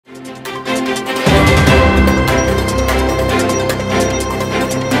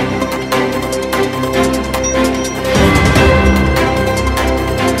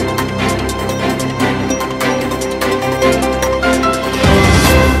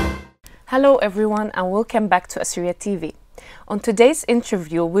Hello everyone and welcome back to Assyria TV. On today's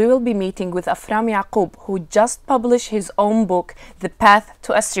interview, we will be meeting with Afram Yaqub, who just published his own book, The Path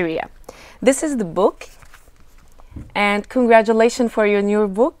to Assyria. This is the book, and congratulations for your new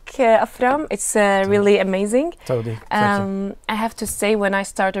book, Afram. It's really amazing. Totally. Thank you. I have to say, when I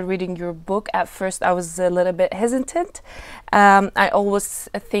started reading your book, at first I was a little bit hesitant. I always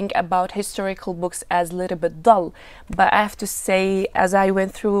think about historical books as a little bit dull, but I have to say, as I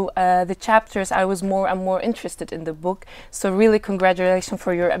went through the chapters, I was more and more interested in the book. So really congratulations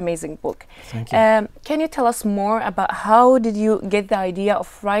for your amazing book. Thank you. Can you tell us more about how did you get the idea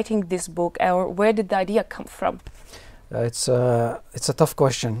of writing this book, or where did the idea come from? It's a tough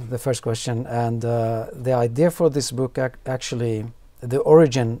question, the first question, and the idea for this book actually, the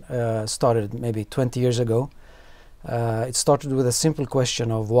origin started maybe 20 years ago. It started with a simple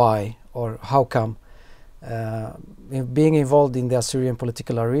question of why or how come. Being involved in the Assyrian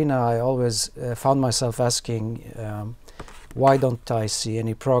political arena, I always found myself asking, why don't I see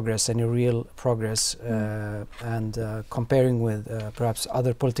any progress, any real progress, and comparing with perhaps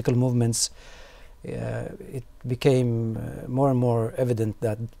other political movements, it became more and more evident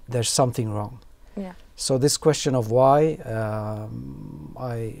that there's something wrong. Yeah. So this question of why,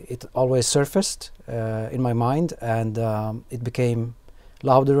 it always surfaced in my mind, and it became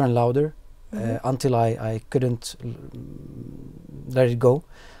louder and louder until I couldn't let it go.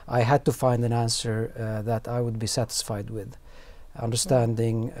 I had to find an answer that I would be satisfied with,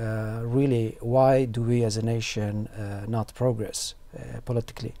 understanding really why do we as a nation not progress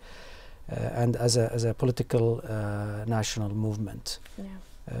politically. And as a political national movement.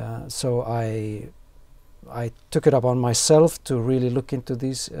 Yeah. So I took it upon myself to really look into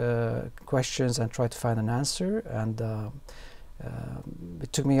these questions and try to find an answer, and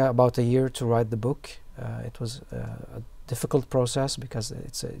it took me about a year to write the book. It was a difficult process because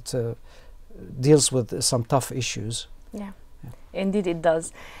it deals with some tough issues. Yeah. Indeed it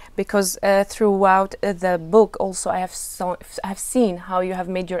does, because throughout the book also I have seen how you have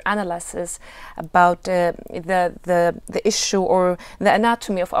made your analysis about the issue or the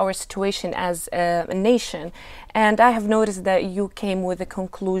anatomy of our situation as a nation, and I have noticed that you came with a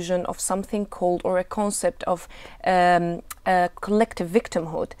conclusion of something called, or a concept of collective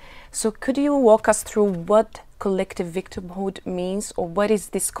victimhood. So could you walk us through what collective victimhood means, or what is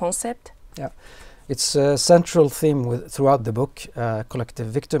this concept? Yeah. It's a central theme throughout the book, collective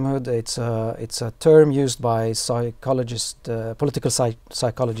victimhood. It's a term used by psychologists, political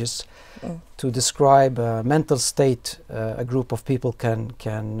psychologists, to describe a mental state a group of people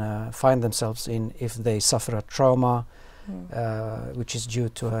can find themselves in if they suffer a trauma, which is due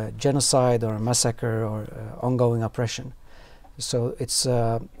to a genocide or a massacre or ongoing oppression. So it's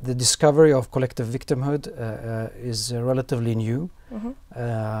the discovery of collective victimhood is relatively new.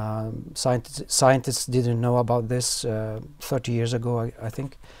 Scientists didn't know about this 30 years ago, I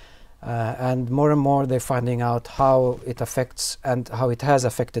think, and more they're finding out how it affects and how it has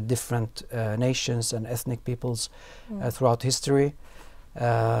affected different nations and ethnic peoples throughout history,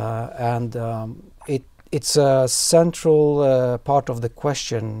 and it's a central part of the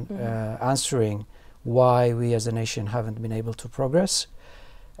question answering why we as a nation haven't been able to progress.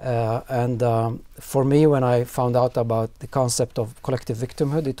 And for me, when I found out about the concept of collective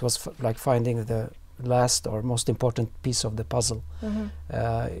victimhood, it was like finding the last or most important piece of the puzzle,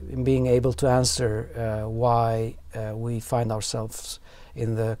 in being able to answer why we find ourselves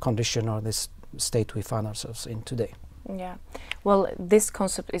in the condition or this state we find ourselves in today. Yeah, well, this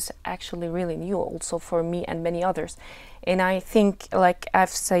concept is actually really new also for me and many others. And I think, like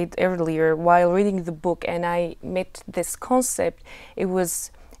I've said earlier, while reading the book and I met this concept, it was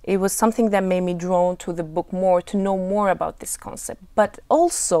something that made me drawn to the book more, to know more about this concept. But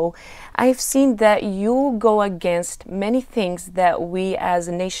also, I've seen that you go against many things that we as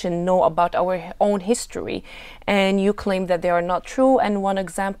a nation know about our own history, and you claim that they are not true. And one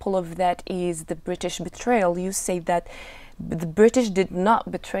example of that is the British betrayal. You say that the British did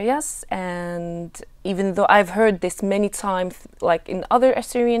not betray us, and even though I've heard this many times, like in other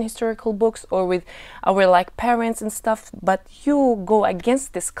Assyrian historical books or with our like parents and stuff, but you go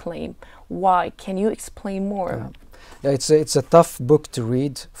against this claim. Why? Can you explain more? Yeah, it's a tough book to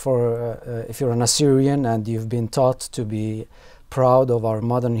read for if you're an Assyrian and you've been taught to be proud of our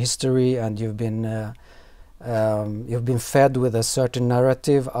modern history, and you've been fed with a certain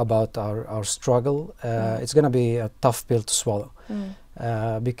narrative about our struggle. It's going to be a tough pill to swallow,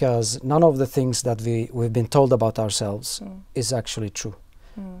 because none of the things that we've been told about ourselves is actually true.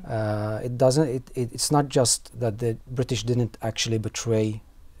 It's not just that the British didn't actually betray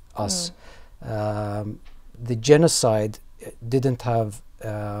us. The genocide didn't have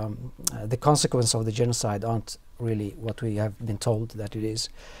the consequence of the genocide aren't really what we have been told that it is.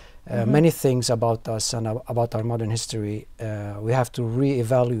 Many things about us and about our modern history, we have to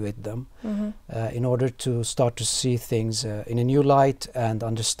re-evaluate them in order to start to see things in a new light and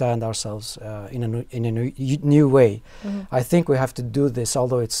understand ourselves in a new way. I think we have to do this,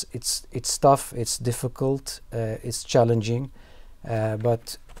 although it's tough, it's difficult, it's challenging,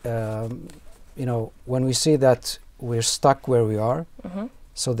 but you know, when we see that we're stuck where we are,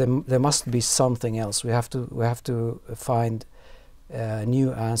 so there must be something else. We have to find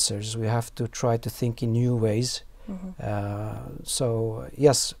new answers. We have to try to think in new ways. So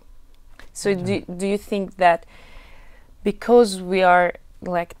yes. So do you think that because we are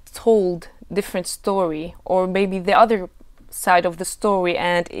like told different story, or maybe the other side of the story,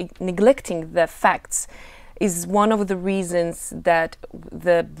 and neglecting the facts, is one of the reasons that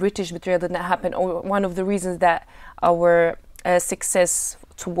the British betrayal did not happen, or one of the reasons that our success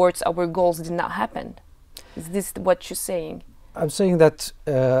towards our goals did not happen? Is this what you're saying? I'm saying that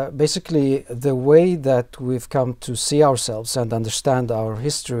basically the way that we've come to see ourselves and understand our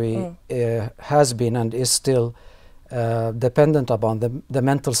history has been and is still dependent upon the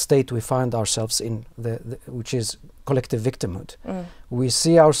mental state we find ourselves in, which is collective victimhood. We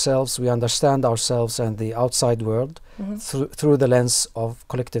see ourselves, we understand ourselves and the outside world through the lens of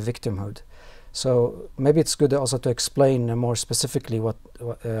collective victimhood. So maybe it's good also to explain more specifically what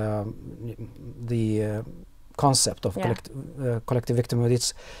the concept of collective victimhood.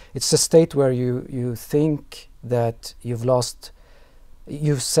 It's a state where you think that you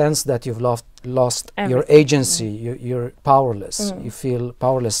sense that you've lost your agency, you're powerless, you feel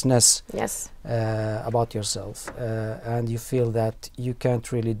powerlessness about yourself, and you feel that you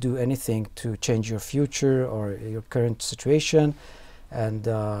can't really do anything to change your future or your current situation, and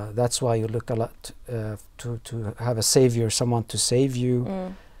that's why you look a lot to have a savior, someone to save you,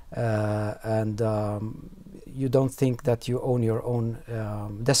 and you don't think that you own your own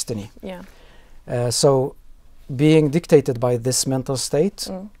destiny. So being dictated by this mental state,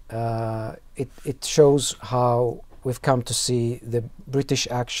 it shows how we've come to see the British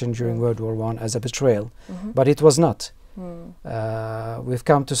action during World War I as a betrayal, but it was not. We've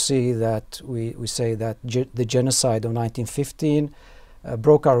come to see that we say that the genocide of 1915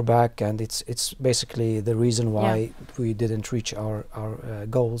 broke our back, and it's basically the reason why we didn't reach our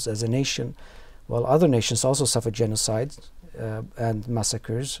goals as a nation. Well, other nations also suffered genocides and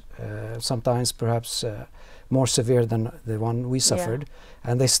massacres, sometimes perhaps more severe than the one we suffered,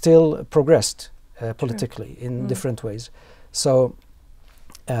 and they still progressed politically in different ways. So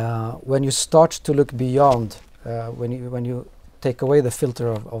when you start to look beyond, when you take away the filter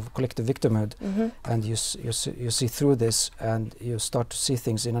of collective victimhood, and you see through this, and you start to see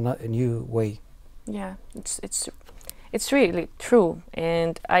things in a new way. Yeah, it's really true,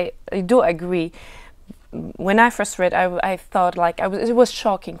 and I do agree. When I first read, I thought like it was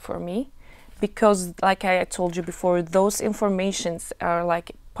shocking for me, because like I told you before, those informations are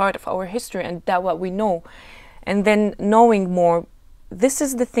like part of our history and that what we know. And then knowing more, this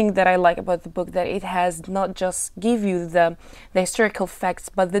is the thing that I like about the book, that it has not just give you the historical facts,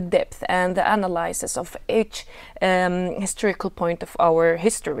 but the depth and the analysis of each historical point of our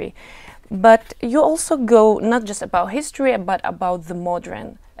history. But you also go not just about history, but about the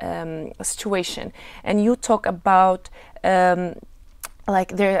modern situation, and you talk about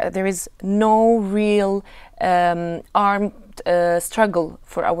like there is no real armed struggle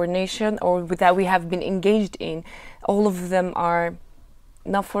for our nation, or that we have been engaged in. All of them are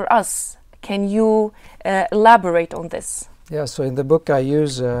not for us. Can you elaborate on this? Yeah, so in the book I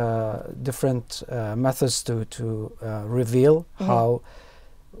use different methods to reveal how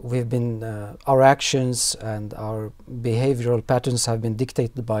we've been, our actions and our behavioral patterns have been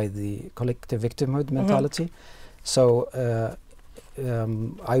dictated by the collective victimhood mentality. So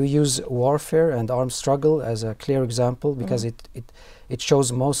I use warfare and armed struggle as a clear example, because it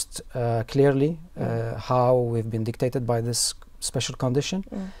shows most clearly how we've been dictated by this special condition.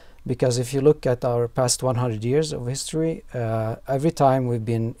 Because if you look at our past 100 years of history, every time we've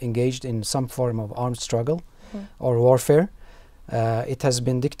been engaged in some form of armed struggle or warfare, it has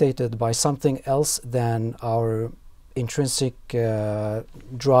been dictated by something else than our intrinsic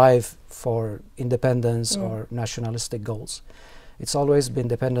drive for independence or nationalistic goals. It's always been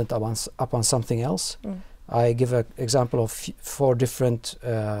dependent upon something else. I give an example of 4 different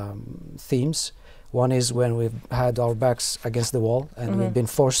themes. One is when we've had our backs against the wall and we've been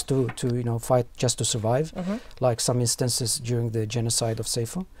forced to fight just to survive, like some instances during the genocide of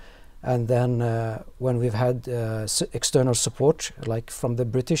Seyfo. And then when we've had external support, like from the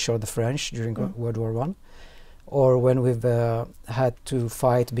British or the French during World War I, or when we've had to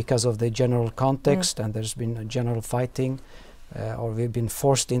fight because of the general context and there's been a general fighting, or we've been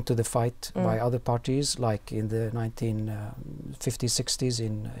forced into the fight by other parties, like in the 1950s, 60s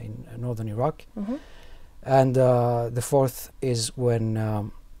in northern Iraq. And the fourth is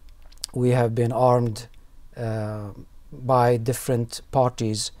when we have been armed by different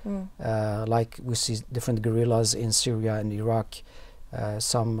parties, like we see different guerrillas in Syria and Iraq,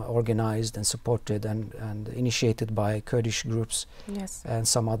 some organized and supported and initiated by Kurdish groups, and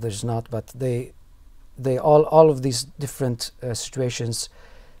some others not. But they all of these different situations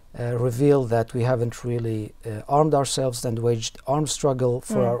reveal that we haven't really armed ourselves and waged armed struggle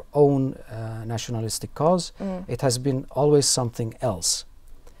for our own nationalistic cause. It has been always something else.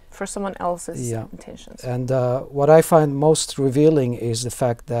 For someone else's intentions. And what I find most revealing is the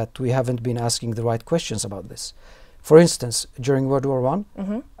fact that we haven't been asking the right questions about this. For instance, during World War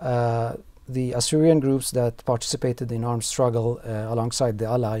I, the Assyrian groups that participated in armed struggle alongside the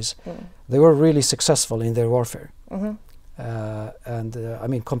Allies, they were really successful in their warfare. I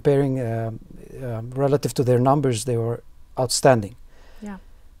mean, comparing relative to their numbers, they were outstanding.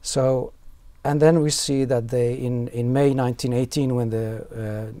 So, and then we see that they, in May 1918, when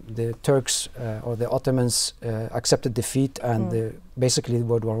the Turks or the Ottomans accepted defeat and basically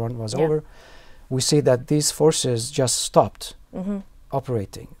World War I was over, we see that these forces just stopped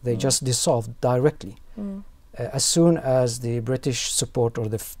operating. They just dissolved directly as soon as the British support or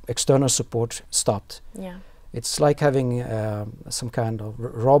the external support stopped. It's like having some kind of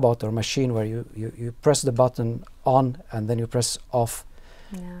robot or machine where you press the button on and then you press off.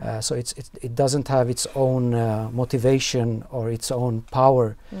 So it doesn't have its own motivation or its own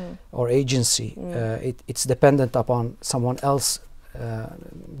power or agency. It's dependent upon someone else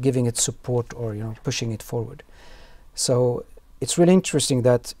giving it support or pushing it forward. So it's really interesting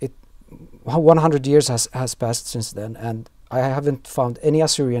that 100 years has passed since then, and I haven't found any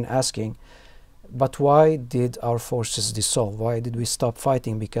Assyrian asking, but why did our forces dissolve? Why did we stop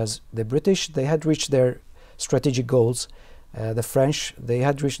fighting? Because the British, they had reached their strategic goals. The French, they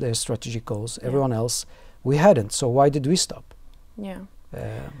had reached their strategic goals. Everyone else, we hadn't. So why did we stop?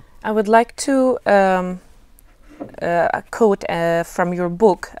 I would like to quote from your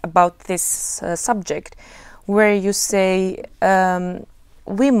book about this subject, where you say,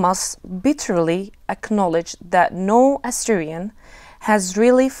 we must bitterly acknowledge that no Assyrian has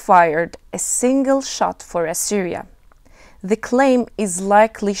really fired a single shot for Assyria. The claim is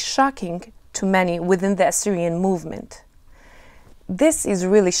likely shocking to many within the Assyrian movement. This is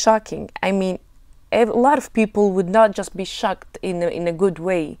really shocking. I mean, a lot of people would not just be shocked in a good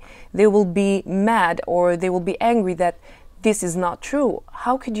way. They will be mad or they will be angry that this is not true.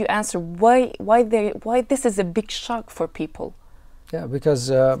 How could you answer why this is a big shock for people? Yeah,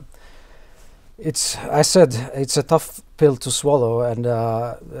 because I said it's a tough pill to swallow, and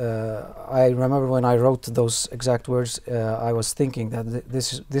I remember when I wrote those exact words, I was thinking that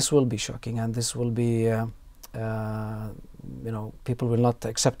this will be shocking, and this will be people will not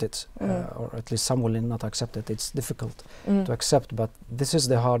accept it, or at least some will not accept it. It's difficult to accept, but this is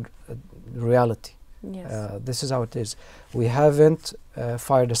the hard reality. This is how it is. We haven't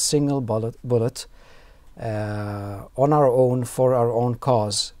fired a single bullet on our own for our own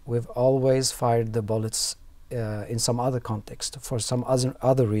cause. We've always fired the bullets in some other context, for some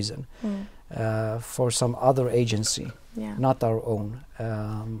other reason, for some other agency, not our own.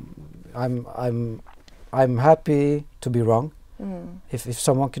 I'm happy to be wrong. If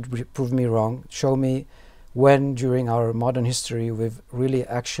someone could prove me wrong, show me when during our modern history we've really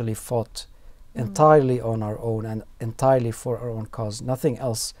actually fought entirely on our own and entirely for our own cause, nothing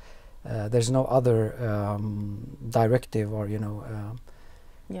else. There's no other directive or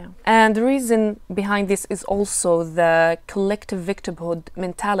And the reason behind this is also the collective victimhood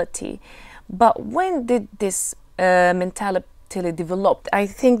mentality. But when did this mentality develop? I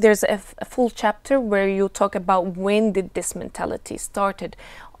think there's a full chapter where you talk about when did this mentality started,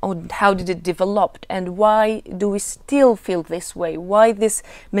 or how did it develop, and why do we still feel this way? Why this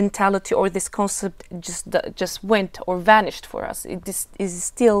mentality or this concept just went or vanished for us?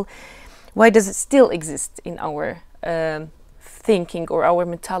 Why does it still exist in our thinking or our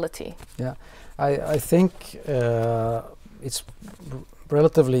mentality? Yeah, I think it's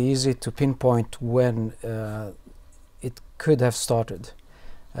relatively easy to pinpoint when it could have started.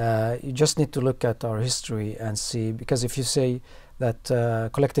 You just need to look at our history and see, because if you say that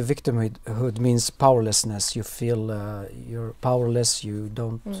collective victimhood means powerlessness, you feel you're powerless, you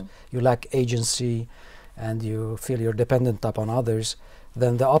lack agency, and you feel you're dependent upon others,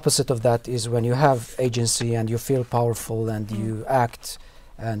 then the opposite of that is when you have agency and you feel powerful and you act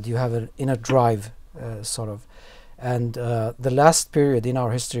and you have an inner drive, sort of. And the last period in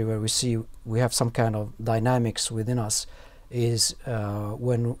our history where we have some kind of dynamics within us is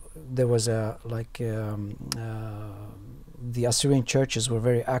when there was the Assyrian churches were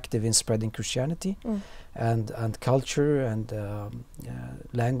very active in spreading Christianity and culture and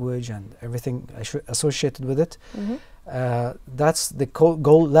language and everything associated with it. That's the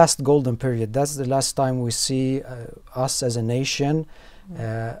last golden period. That's the last time we see us as a nation,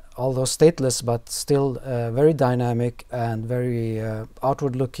 although stateless, but still very dynamic and very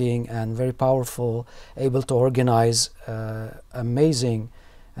outward looking and very powerful, able to organize an amazing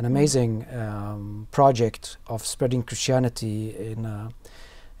project of spreading Christianity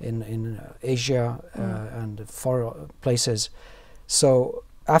in Asia and far places. So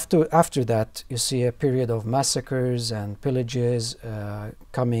after that, you see a period of massacres and pillages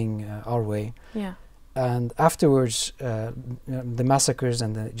coming our way. Yeah. And afterwards, the massacres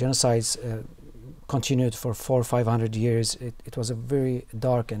and the genocides continued for 400 or 500 years. It was a very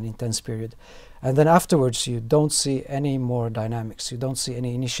dark and intense period. And then afterwards, you don't see any more dynamics. You don't see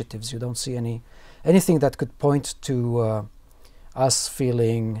any initiatives. You don't see anything that could point to us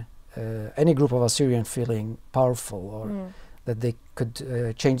feeling, any group of Assyrian feeling powerful, or that they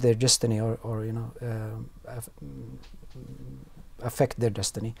could change their destiny, or affect their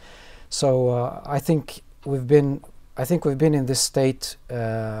destiny. So I think we've been in this state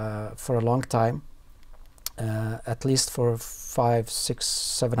for a long time, at least for 500, 600,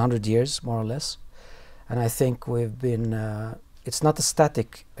 700 years, more or less. And I think we've been. It's not a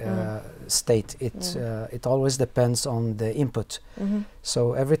static state. It always depends on the input.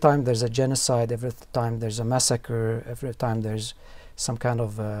 So every time there's a genocide, every time there's a massacre, every time there's some kind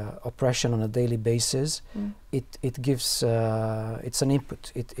of oppression on a daily basis, it gives, it's an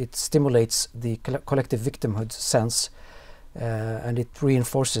input. It stimulates the collective victimhood sense, and it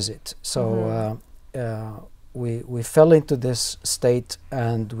reinforces it. So we fell into this state,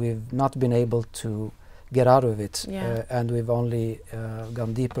 and we've not been able to get out of it, and we've only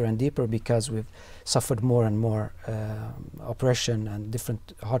gone deeper and deeper because we've suffered more and more oppression and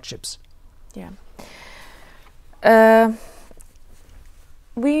different hardships. Yeah.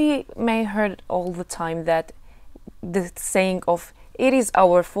 We may heard all the time that the saying of "it is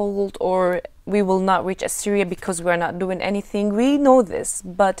our fault" or "we will not reach Assyria because we are not doing anything." We know this,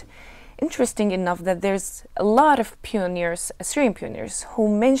 but interesting enough that there's a lot of pioneers, Assyrian pioneers, who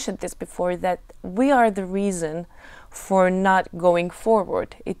mentioned this before, that we are the reason for not going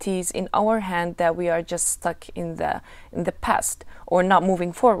forward. It is in our hand that we are just stuck in the past or not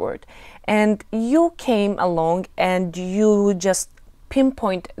moving forward. And you came along and you just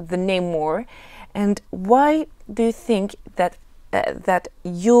pinpoint the name more. And why do you think that that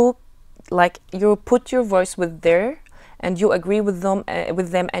you put your voice with their, and you agree with them,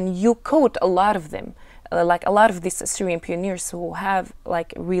 and you quote a lot of them, like a lot of these Assyrian pioneers who have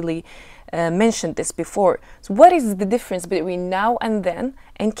really mentioned this before. So what is the difference between now and then?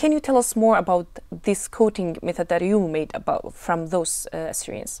 And can you tell us more about this quoting method that you made from those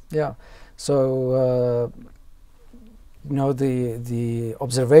Assyrians? Yeah. So the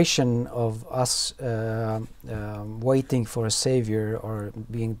observation of us waiting for a savior or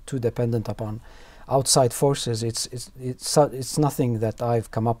being too dependent upon outside forces, it's nothing that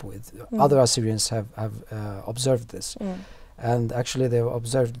I've come up with. Other Assyrians have observed this, and actually they've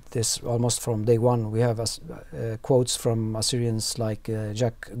observed this almost from day one. We have quotes from Assyrians like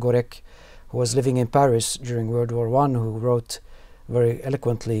Jacques Gorec, who was living in Paris during World War I, who wrote very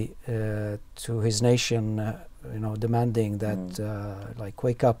eloquently to his nation, demanding that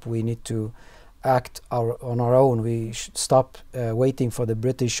wake up, we need to act on our own. We should stop waiting for the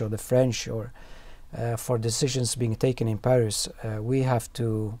British or the French or for decisions being taken in Paris. We have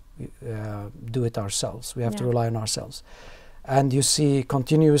to do it ourselves. We have to rely on ourselves. And you see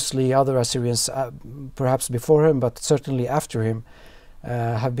continuously other Assyrians, perhaps before him, but certainly after him,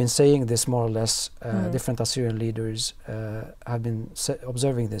 have been saying this more or less. Different Assyrian leaders have been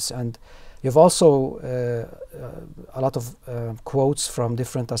observing this. And you've also a lot of quotes from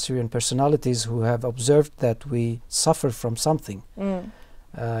different Assyrian personalities who have observed that we suffer from something.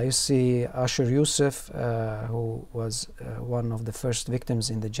 You see Ashur Yusuf, who was one of the first victims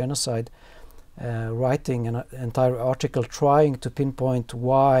in the genocide, writing an entire article trying to pinpoint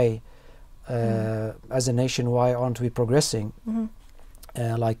why, as a nation, why aren't we progressing?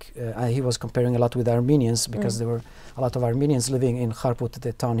 He was comparing a lot with Armenians, because there were a lot of Armenians living in Kharput,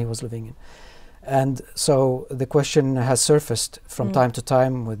 the town he was living in. And so the question has surfaced from time to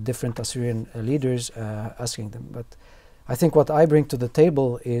time with different Assyrian leaders asking them. But I think what I bring to the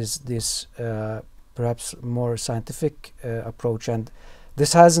table is this perhaps more scientific approach, and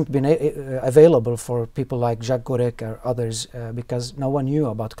this hasn't been available for people like Jacques Gorek or others because no one knew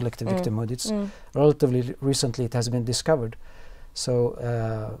about collective victimhood. It's relatively recently it has been discovered. So,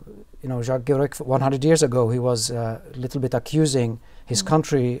 you know, Jacques Gorek 100 years ago, he was a little bit accusing his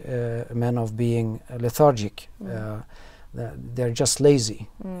countrymen of being lethargic. They're just lazy.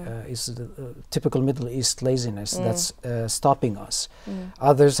 It's the typical Middle East laziness that's stopping us.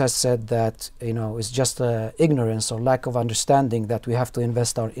 Others have said that, you know, it's just ignorance or lack of understanding that we have to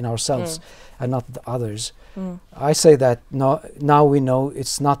invest in ourselves and not the others. I say that now we know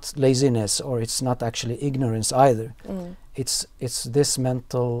it's not laziness or it's not actually ignorance either. It's this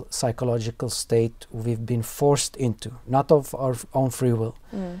mental psychological state we've been forced into, not of our own free will.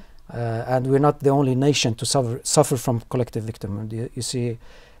 And we're not the only nation to suffer from collective victimhood. You see,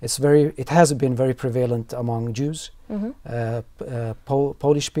 it has been very prevalent among Jews,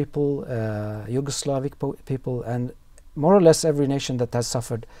 Polish people, Yugoslavic people, and more or less every nation that has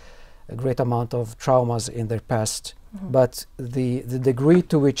suffered a great amount of traumas in their past. But the degree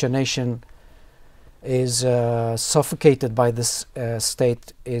to which a nation is suffocated by this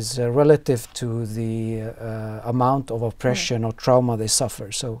state is relative to the amount of oppression or trauma they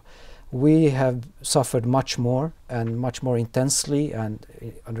suffer. So we have suffered much more and much more intensely and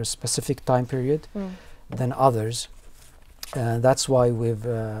under a specific time period than others. And that's why we've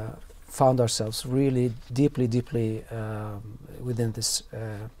found ourselves really deeply within this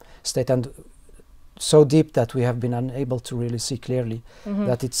state, and so deep that we have been unable to really see clearly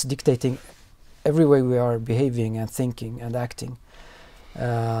that it's dictating every way we are behaving and thinking and acting.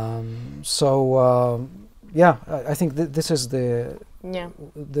 Yeah, I think this is the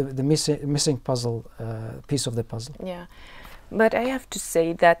missing puzzle piece of the puzzle. Yeah, but I have to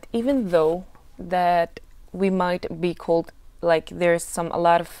say that even though that we might be called, like there's a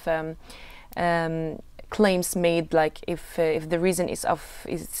lot of claims made, like if the reason is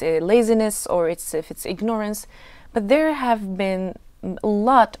laziness or if it's ignorance, but there have been a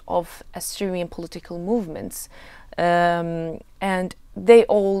lot of Assyrian political movements, and they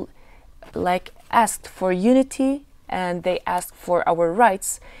all like asked for unity and they asked for our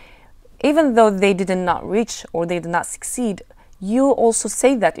rights, even though they did not reach or they did not succeed. You also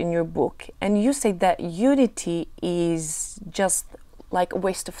say that in your book, and you say that unity is just like a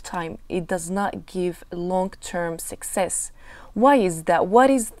waste of time. It does not give long-term success. Why is that?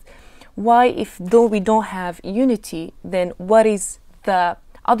 Why, if though we don't have unity, then what is the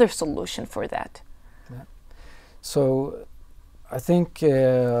other solution for that? Yeah. So I think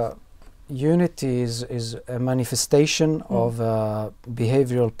unity is a manifestation of a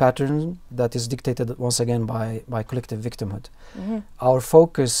behavioral pattern that is dictated once again by collective victimhood. Our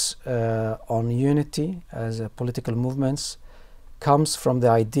focus on unity as political movements comes from the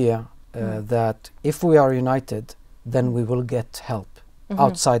idea that if we are united, then we will get help,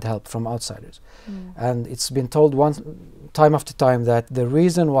 outside help from outsiders. And it's been told time after time that the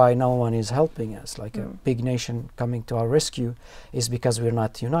reason why no one is helping us, like a big nation coming to our rescue, is because we're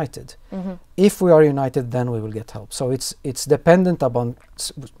not united. If we are united, then we will get help. So it's dependent upon,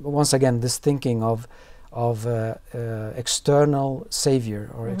 once again, this thinking of external savior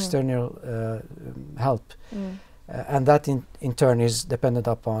or external help. And that in turn is dependent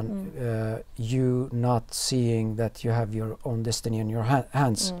upon you not seeing that you have your own destiny in your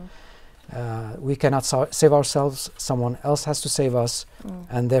hands. We cannot save ourselves, someone else has to save us,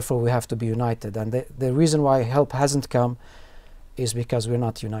 and therefore we have to be united. And the reason why help hasn't come is because we're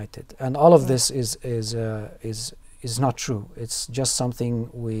not united. And all of this is not true. It's just something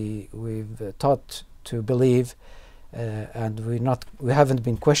we've taught to believe, and we haven't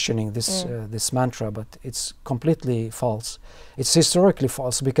been questioning this mantra, but it's completely false. It's historically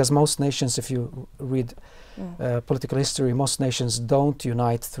false because most nations, if you read political history, most nations don't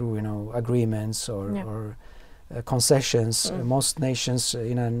unite through agreements or concessions. Most nations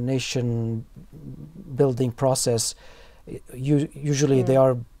in a nation building process usually they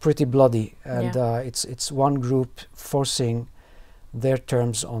are pretty bloody, and it's one group forcing their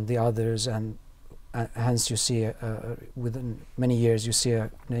terms on the others, and hence you see within many years you see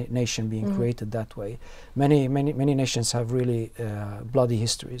a nation being created that way. Many nations have really bloody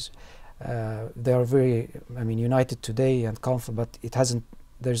histories. They are very, united today and confident, but it hasn't.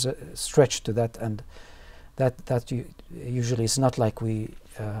 There's a stretch to that, and that usually is not like we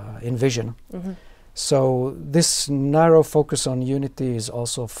envision. So this narrow focus on unity is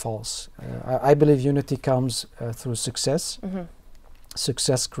also false. I believe unity comes through success.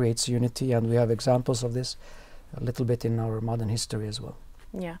 Success creates unity, and we have examples of this a little bit in our modern history as well.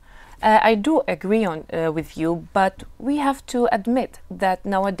 Yeah, I do agree on with you, but we have to admit that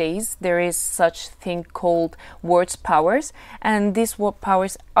nowadays there is such thing called words powers, and these word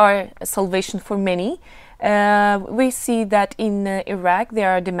powers are salvation for many. We see that in Iraq they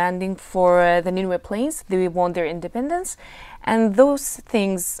are demanding for the Nineveh Plains. They want their independence, and those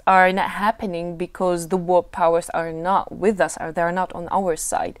things are not happening because the world powers are not with us, or they are not on our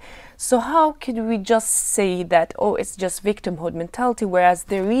side. So how could we just say that, oh, it's just victimhood mentality, whereas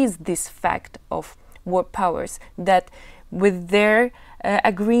there is this fact of world powers that with their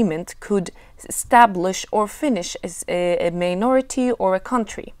agreement could establish or finish as a minority or a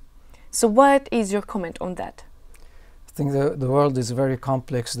country. So what is your comment on that? I think the world is very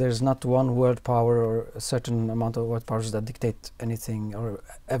complex. There's not one world power or a certain amount of world powers that dictate anything or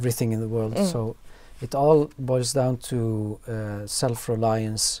everything in the world. So it all boils down to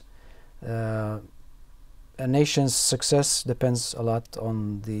self-reliance. A nation's success depends a lot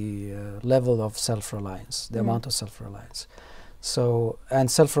on the level of self-reliance, the amount of self-reliance. So, and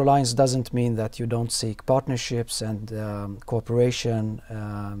self-reliance doesn't mean that you don't seek partnerships and cooperation.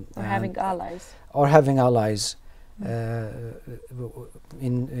 Or having allies. Or having allies.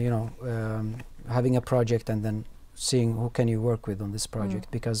 Having a project and then seeing who can you work with on this project,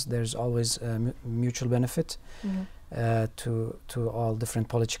 because there's always mutual benefit to all different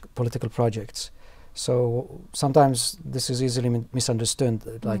political projects. So sometimes this is easily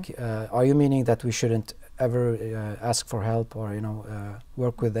misunderstood. Like, are you meaning that we shouldn't ever ask for help or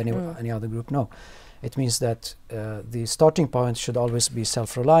work with any other group? No, it means that the starting point should always be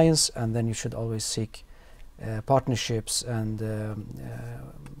self-reliance, and then you should always seek partnerships and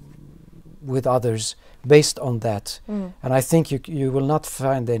with others based on that. And I think you will not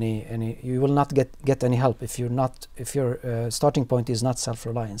find you will not get any help if your starting point is not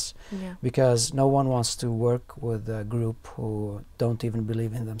self-reliance, because no one wants to work with a group who don't even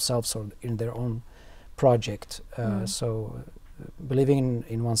believe in themselves or in their own project. So believing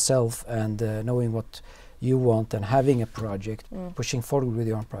in oneself and knowing what you want and having a project, pushing forward with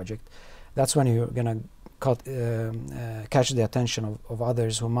your own project, that's when you're gonna catch the attention of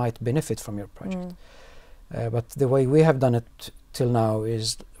others who might benefit from your project. But the way we have done it till now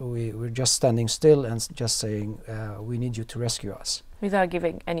is we're just standing still and just saying, we need you to rescue us. Without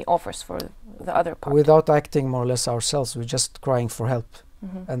giving any offers for the other part. Without acting more or less ourselves, we're just crying for help.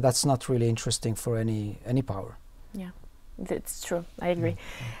 And that's not really interesting for any power. Yeah, that's true. I agree.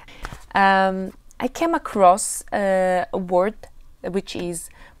 I came across a word which is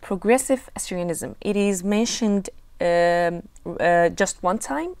progressive Assyrianism. It is mentioned just one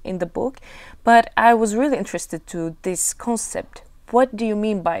time in the book, but I was really interested to this concept. What do you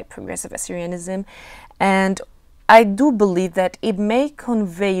mean by progressive Assyrianism? And I do believe that it may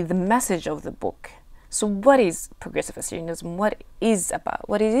convey the message of the book. So what is progressive Assyrianism? What it is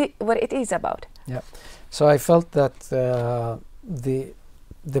about? Yeah. So I felt that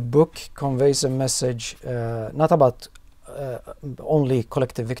the book conveys a message not about only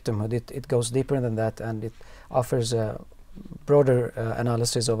collective victimhood. It goes deeper than that, and it offers a broader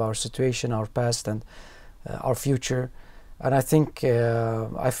analysis of our situation, our past, and our future. And I think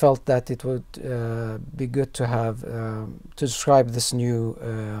I felt that it would be good to have to describe this new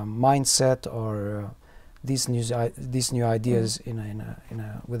mindset or these new ideas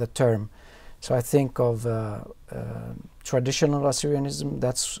with a term. So I think of traditional Assyrianism.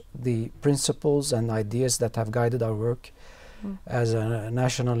 That's the principles and ideas that have guided our work as a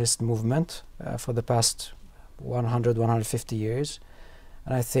nationalist movement for the past 150 years.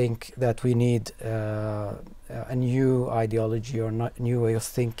 And I think that we need a new ideology or new way of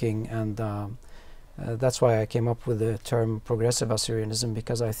thinking, and that's why I came up with the term progressive Assyrianism,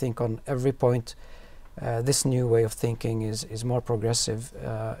 because I think on every point this new way of thinking is more progressive.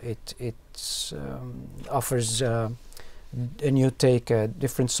 It offers a new take,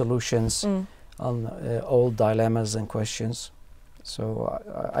 different solutions on old dilemmas and questions. So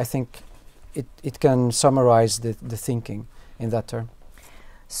I think it can summarize the thinking in that term.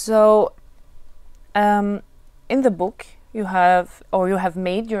 So in the book you have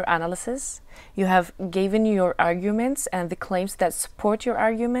made your analysis, you have given your arguments and the claims that support your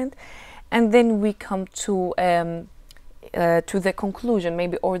argument, and then we come to the conclusion,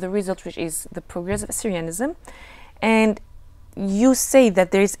 maybe, or the result, which is the progressive Assyrianism. And you say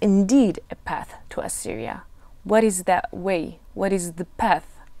that there is indeed a path to Assyria. What is that way? What is the path?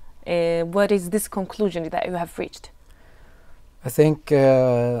 What is this conclusion that you have reached? I think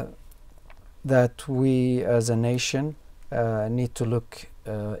that we as a nation need to look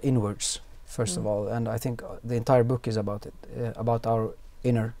inwards, first of all. And I think the entire book is about it, about our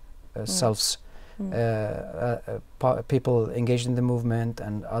inner selves, people engaged in the movement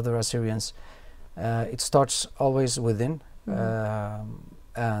and other Assyrians. It starts always within,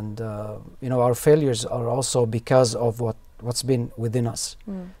 and you know, our failures are also because of what's been within us,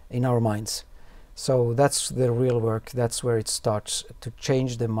 in our minds. So that's the real work. That's where it starts, to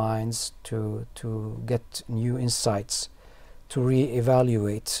change the minds, to get new insights, to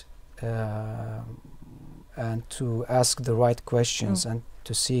re-evaluate, and to ask the right questions, and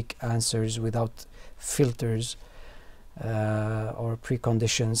to seek answers without filters or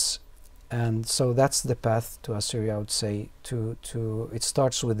preconditions. And so that's the path to Assyria, I would say. It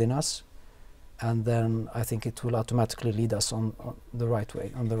starts within us, and then I think it will automatically lead us on the right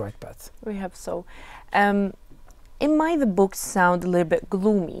way, on the right path. We hope so. In my the books sound a little bit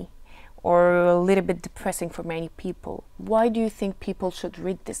gloomy or a little bit depressing for many people. Why do you think people should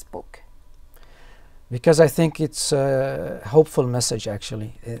read this book? Because I think it's a hopeful message,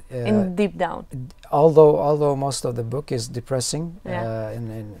 actually. In deep down. Although most of the book is depressing,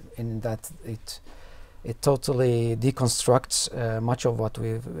 in that it totally deconstructs much of what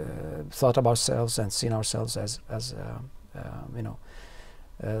we've thought of ourselves and seen ourselves as you know,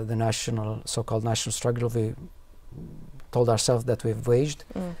 the so-called national struggle we told ourselves that we've waged.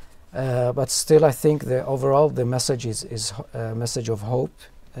 But still, I think overall the message is a message of hope,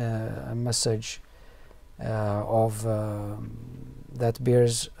 a message that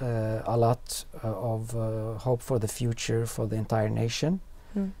bears a lot of hope for the future, for the entire nation.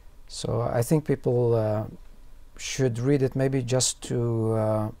 So I think people should read it, maybe just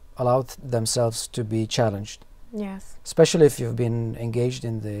to allow themselves to be challenged. Yes. Especially if you've been engaged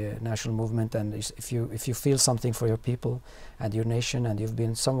in the national movement, and if you feel something for your people and your nation, and you've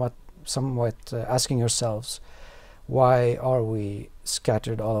been somewhat asking yourselves, why are we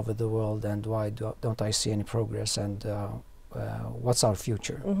scattered all over the world, and why don't I see any progress, and what's our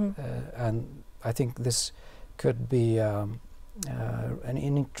future? And I think this could be an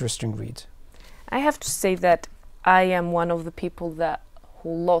interesting read. I have to say that I am one of the people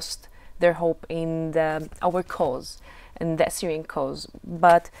who lost their hope in our cause, in the Assyrian cause.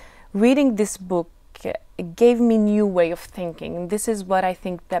 But reading this book gave me a new way of thinking. And this is what I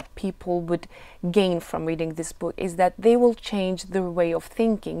think that people would gain from reading this book, is that they will change their way of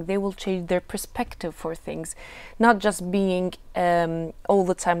thinking. They will change their perspective for things, not just being all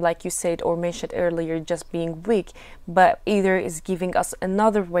the time, like you said or mentioned earlier, just being weak, but either is giving us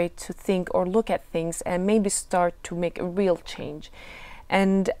another way to think or look at things, and maybe start to make a real change.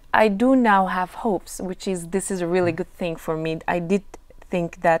 And I do now have hopes, this is a really good thing for me. I did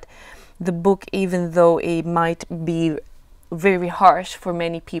think that the book, even though it might be very harsh for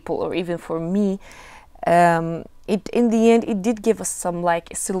many people, or even for me, in the end it did give us some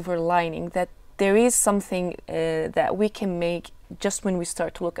like a silver lining, that there is something that we can make just when we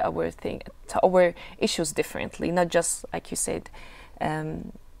start to look at our issues differently, not just like you said,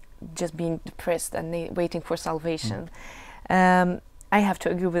 just being depressed and waiting for salvation. I have to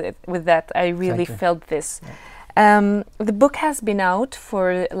agree with that. I really felt this. The book has been out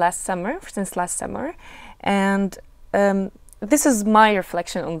since last summer, and this is my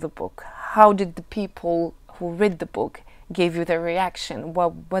reflection on the book. How did the people who read the book give you their reaction?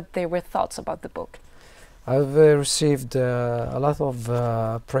 What their thoughts about the book? I've received a lot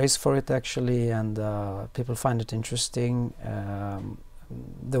of praise for it, actually, and people find it interesting.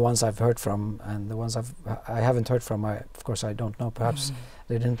 The ones I've heard from, and the ones I haven't heard from, of course I don't know, perhaps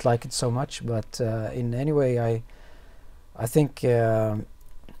they didn't like it so much, but in any way I think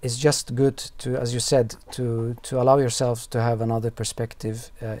it's just good to, as you said, to allow yourself to have another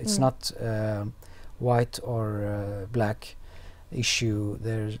perspective. It's not white or black issue.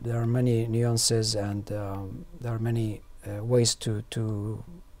 There are many nuances, and there are many ways to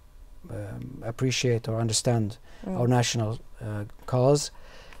appreciate or understand our national cause,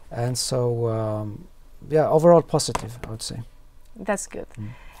 and so yeah, overall positive, I would say. That's good.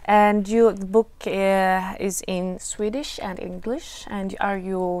 And the book is in Swedish and English, and are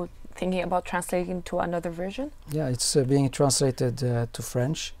you thinking about translating to another version? Yeah, it's being translated to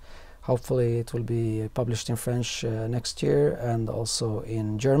French. Hopefully it will be published in French next year, and also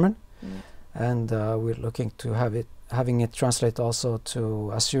in German. And we're looking to having it translate also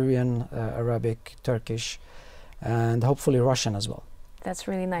to Assyrian, Arabic, Turkish, and hopefully Russian as well. That's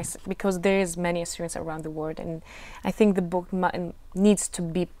really nice, because there is many Assyrians around the world, and I think the book needs to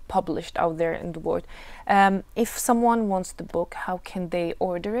be published out there in the world. If someone wants the book, how can they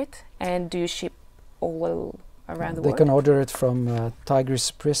order it, and do you ship all around the world? They can order it from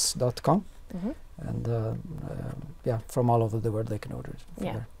tigrispress.com, and yeah, from all over the world they can order it.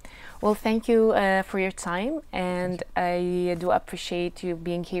 Yeah. Well, thank you for your time, and I do appreciate you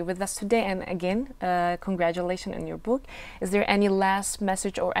being here with us today. And again, congratulations on your book. Is there any last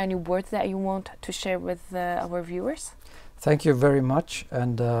message or any words that you want to share with our viewers? Thank you very much,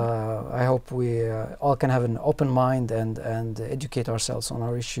 and I hope we all can have an open mind and educate ourselves on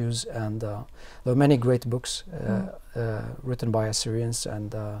our issues. And there are many great books written by Assyrians,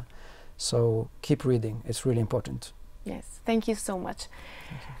 and so keep reading. It's really important. Yes, thank you so much.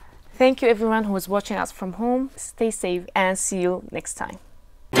 Thank you everyone who is watching us from home. Stay safe and see you next time.